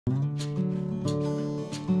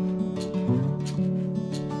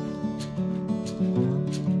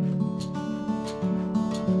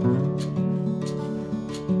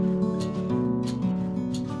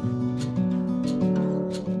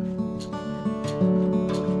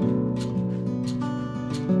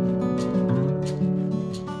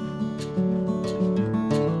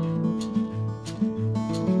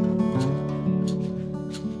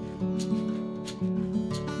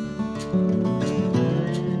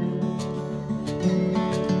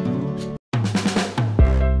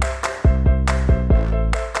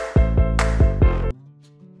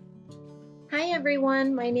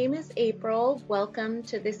name is April. Welcome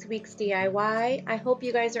to this week's DIY. I hope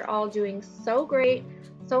you guys are all doing so great.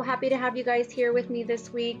 So happy to have you guys here with me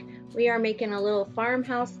this week. We are making a little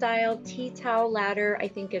farmhouse style tea towel ladder. I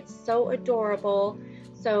think it's so adorable.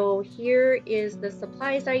 So here is the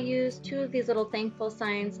supplies I used. 2 of these little thankful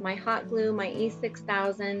signs, my hot glue, my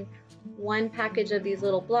E6000, 1 package of these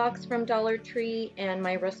little blocks from Dollar Tree, and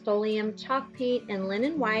my Rust-Oleum chalk paint and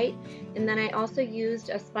linen white. And then I also used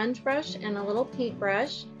a sponge brush and a little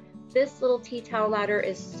paintbrush. This little tea towel ladder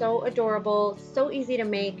is so adorable, so easy to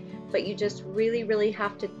make, but you just really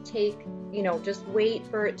have to take, just wait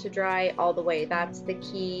for it to dry all the way. That's the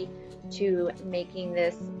key to making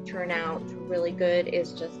this turn out really good,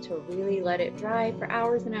 is just to really let it dry for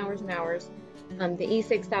hours and hours and hours. The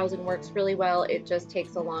E6000 works really well. It just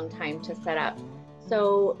takes a long time to set up.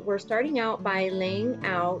 So we're starting out by laying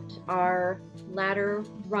out our ladder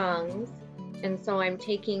rungs, and so I'm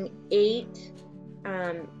taking 3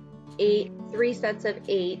 sets of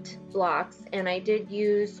 8 blocks, and I did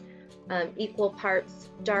use equal parts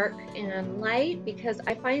dark and light because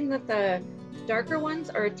I find that the darker ones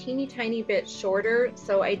are a teeny tiny bit shorter,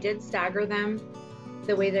 so I did stagger them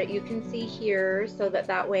the way that you can see here, so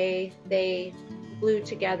that way they glue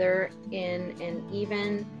together in an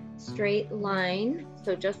even straight line,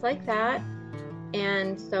 so just like that.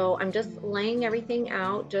 And so I'm just laying everything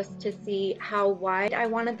out just to see how wide I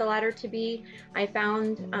wanted the ladder to be. I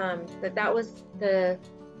found that was the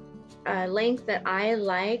length that I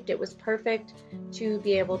liked. It was perfect to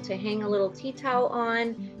be able to hang a little tea towel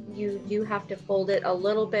on. You do have to fold it a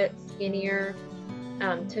little bit skinnier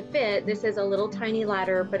to fit. This is a little tiny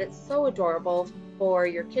ladder, but it's so adorable for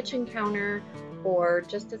your kitchen counter or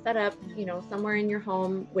just to set up, somewhere in your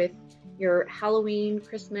home with your Halloween,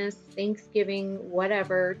 Christmas, Thanksgiving,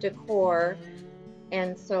 whatever decor.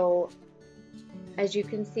 And so as you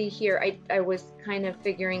can see here, I was kind of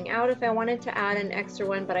figuring out if I wanted to add an extra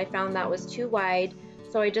one, but I found that was too wide.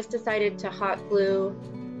 So I just decided to hot glue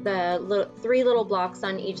the 3 little blocks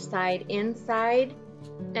on each side inside,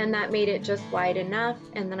 and that made it just wide enough.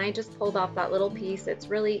 And then I just pulled off that little piece. It's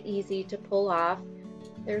really easy to pull off.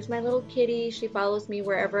 There's my little kitty. She follows me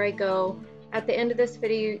wherever I go. At the end of this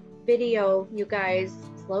video, you guys,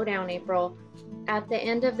 slow down, April. At the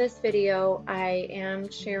end of this video, I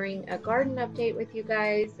am sharing a garden update with you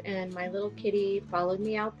guys, and my little kitty followed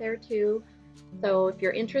me out there too. So if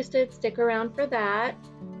you're interested, stick around for that.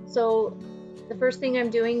 So the first thing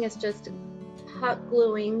I'm doing is just hot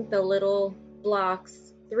gluing the little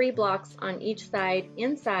blocks, 3 blocks on each side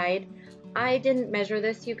inside. I didn't measure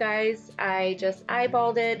this, you guys. I just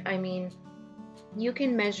eyeballed it. I mean, you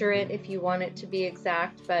can measure it if you want it to be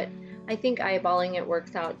exact, but I think eyeballing it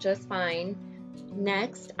works out just fine.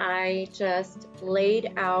 Next, I just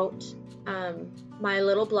laid out my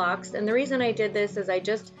little blocks, and the reason I did this is I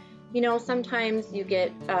just, sometimes you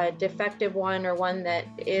get a defective one or one that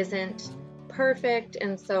isn't perfect,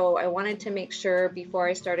 and so I wanted to make sure before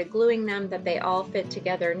I started gluing them that they all fit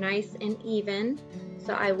together nice and even.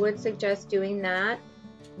 So I would suggest doing that.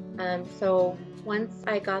 So once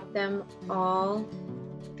I got them all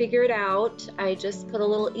figured out, I just put a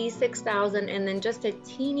little E6000 and then just a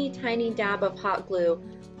teeny tiny dab of hot glue.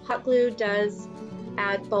 Hot glue does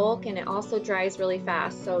add bulk, and it also dries really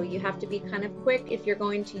fast, so you have to be kind of quick if you're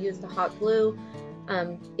going to use the hot glue.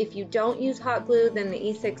 If you don't use hot glue, then the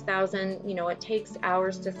E6000, it takes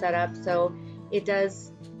hours to set up, so it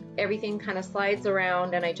does, everything kind of slides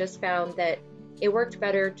around, and I just found that it worked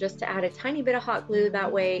better just to add a tiny bit of hot glue.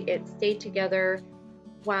 That way it stayed together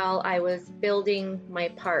while I was building my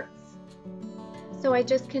parts. So I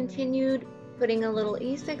just continued putting a little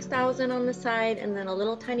E6000 on the side and then a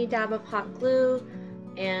little tiny dab of hot glue,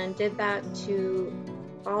 and did that to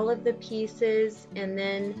all of the pieces. And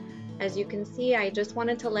then as you can see, I just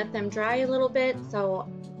wanted to let them dry a little bit, so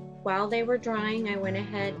while they were drying, I went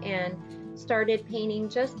ahead and started painting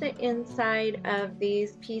just the inside of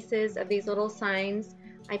these pieces of these little signs.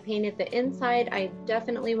 I painted the inside. I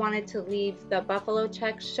definitely wanted to leave the buffalo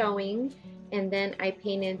check showing, and then I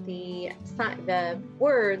painted the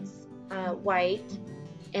words white,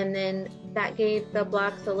 and then that gave the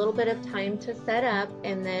blocks a little bit of time to set up,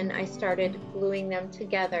 and then I started gluing them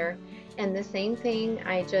together. And the same thing,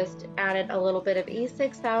 I just added a little bit of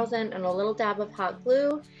E6000 and a little dab of hot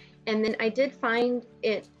glue. And then I did find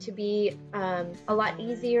it to be a lot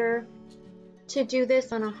easier to do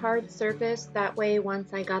this on a hard surface. That way,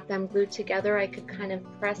 once I got them glued together, I could kind of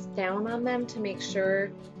press down on them to make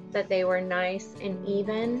sure that they were nice and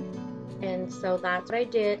even. And so that's what I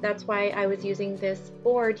did. That's why I was using this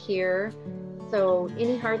board here. So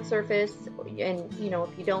any hard surface, and you know,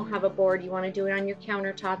 if you don't have a board, you want to do it on your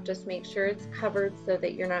countertop, just make sure it's covered so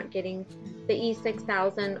that you're not getting the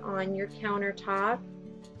E6000 on your countertop.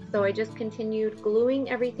 So I just continued gluing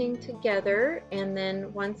everything together, and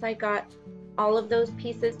then once I got all of those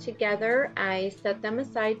pieces together, I set them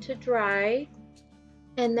aside to dry.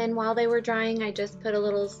 And then while they were drying, I just put a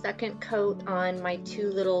little second coat on my two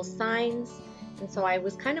little signs. And so I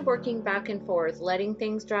was kind of working back and forth, letting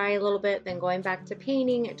things dry a little bit, then going back to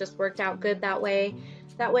painting. It just worked out good that way.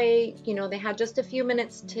 That way, you know, they had just a few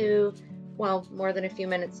minutes to, well, more than a few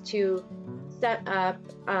minutes to set up,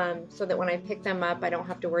 so that when I pick them up, I don't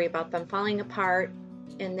have to worry about them falling apart.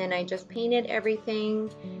 And then I just painted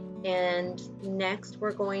everything. And next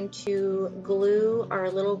we're going to glue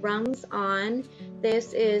our little rungs on.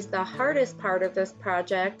 This is the hardest part of this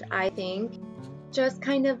project, I think. Just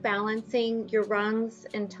kind of balancing your rungs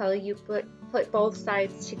until you put both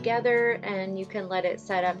sides together, and you can let it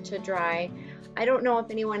set up to dry. I don't know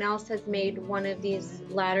if anyone else has made one of these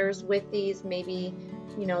ladders with these. Maybe,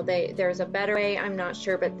 you know, there's a better way, I'm not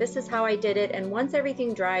sure, but this is how I did it. And once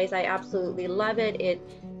everything dries, I absolutely love it. It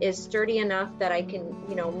is sturdy enough that I can,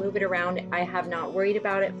 you know, move it around. I have not worried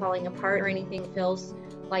about it falling apart or anything. It feels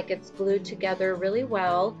like it's glued together really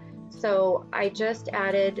well. So I just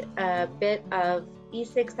added a bit of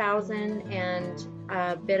E6000 and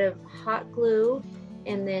a bit of hot glue,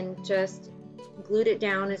 and then just glued it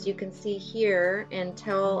down, as you can see here,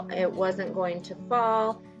 until it wasn't going to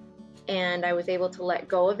fall, and I was able to let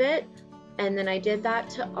go of it. And then I did that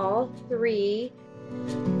to all three.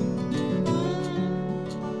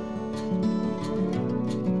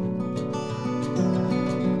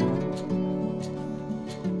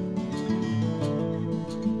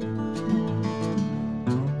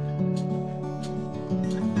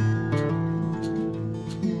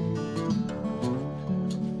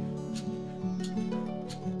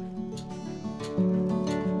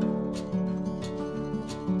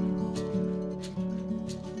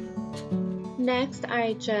 Next,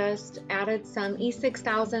 I just added some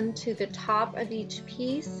E6000 to the top of each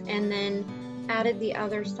piece, and then added the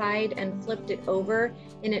other side and flipped it over.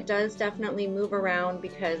 And it does definitely move around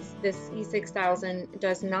because this E6000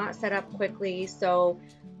 does not set up quickly, so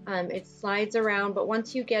it slides around. But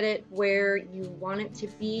once you get it where you want it to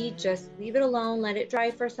be, just leave it alone, let it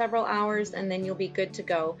dry for several hours, and then you'll be good to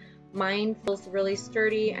go. Mine feels really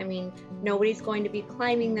sturdy. I mean, nobody's going to be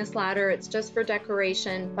climbing this ladder. It's just for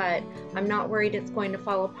decoration, but I'm not worried it's going to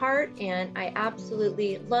fall apart, and I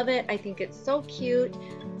absolutely love it. I think it's so cute.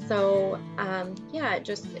 So yeah,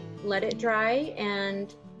 just let it dry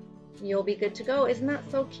and you'll be good to go. Isn't that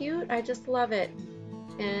so cute? I just love it.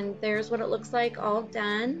 And there's what it looks like all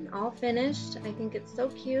done, all finished. I think it's so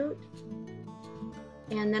cute.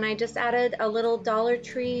 And then I just added a little Dollar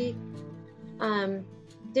Tree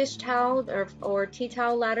dish towel or tea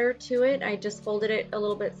towel ladder to it. I just folded it a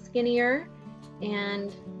little bit skinnier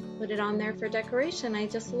and put it on there for decoration. I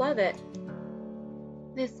just love it.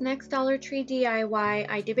 This next Dollar Tree DIY,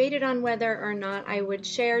 I debated on whether or not I would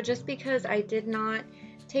share, just because I did not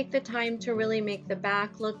take the time to really make the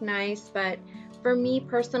back look nice. But for me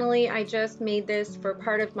personally, I just made this for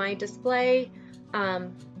part of my display.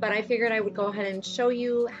 But I figured I would go ahead and show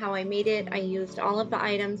you how I made it. I used all of the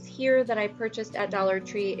items here that I purchased at Dollar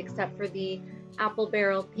Tree, except for the apple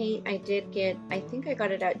barrel paint I did get. I think I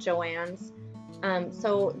got it at Joann's.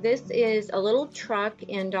 So this is a little truck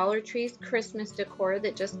in Dollar Tree's Christmas decor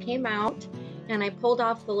that just came out, and I pulled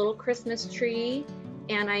off the little Christmas tree,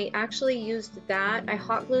 and I actually used that. I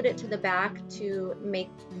hot glued it to the back to make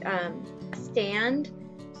a stand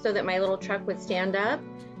so that my little truck would stand up.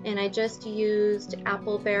 And I just used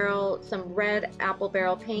some red apple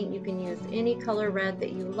barrel paint. You can use any color red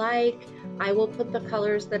that you like. I will put the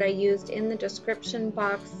colors that I used in the description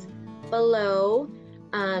box below.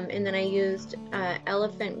 And then I used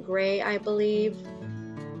elephant gray, I believe,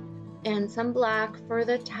 and some black for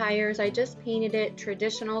the tires. I just painted it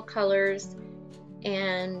traditional colors,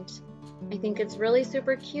 and I think it's really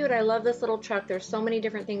super cute. I love this little truck. There's so many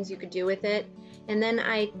different things you could do with it. And then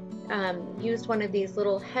I used one of these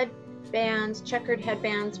little headbands, checkered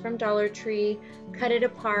headbands from Dollar Tree, cut it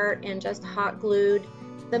apart, and just hot glued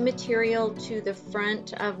the material to the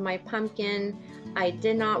front of my pumpkin. I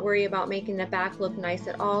did not worry about making the back look nice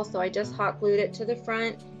at all, so I just hot glued it to the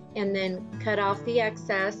front and then cut off the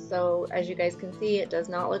excess. So as you guys can see, it does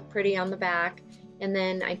not look pretty on the back. And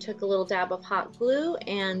then I took a little dab of hot glue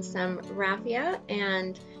and some raffia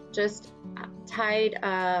and just tied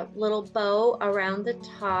a little bow around the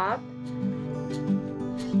top.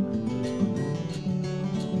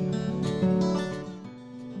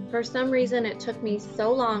 For some reason it took me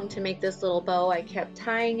so long to make this little bow. I kept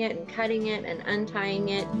tying it and cutting it and untying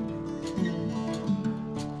it.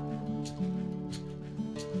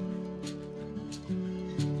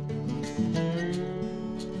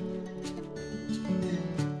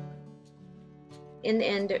 In the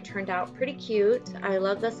end, it turned out pretty cute. I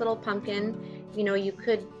love this little pumpkin. You know, you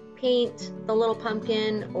could paint the little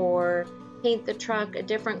pumpkin or paint the truck a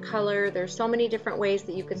different color. There's so many different ways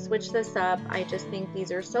that you could switch this up. I just think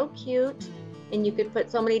these are so cute, and you could put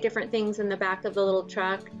so many different things in the back of the little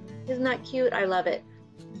truck. Isn't that cute? I love it.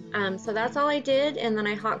 So that's all I did, and then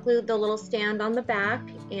I hot glued the little stand on the back,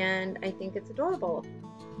 and I think it's adorable.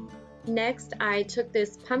 Next, I took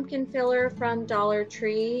this pumpkin filler from Dollar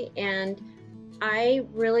Tree, and I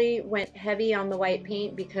really went heavy on the white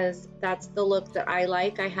paint because that's the look that I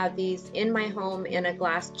like. I have these in my home in a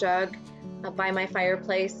glass jug by my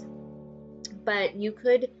fireplace, but you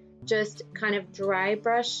could just kind of dry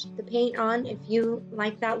brush the paint on if you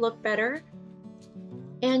like that look better.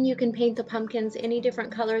 And you can paint the pumpkins any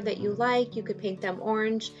different color that you like. You could paint them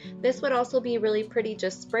orange. This would also be really pretty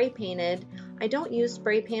just spray painted. I don't use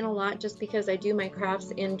spray paint a lot just because I do my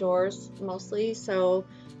crafts indoors mostly, so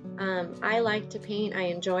I like to paint. I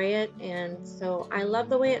enjoy it, and so I love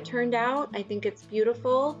the way it turned out. I think it's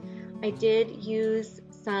beautiful. I did use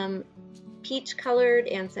some peach colored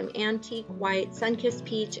and some antique white, sun-kissed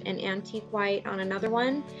peach and antique white on another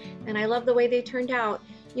one, and I love the way they turned out.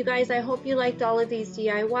 You guys, I hope you liked all of these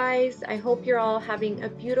DIYs. I hope you're all having a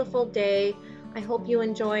beautiful day. I hope you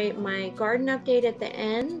enjoy my garden update at the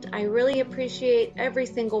end. I really appreciate every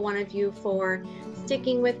single one of you for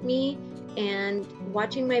sticking with me and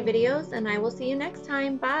watching my videos, and I will see you next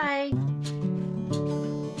time. Bye!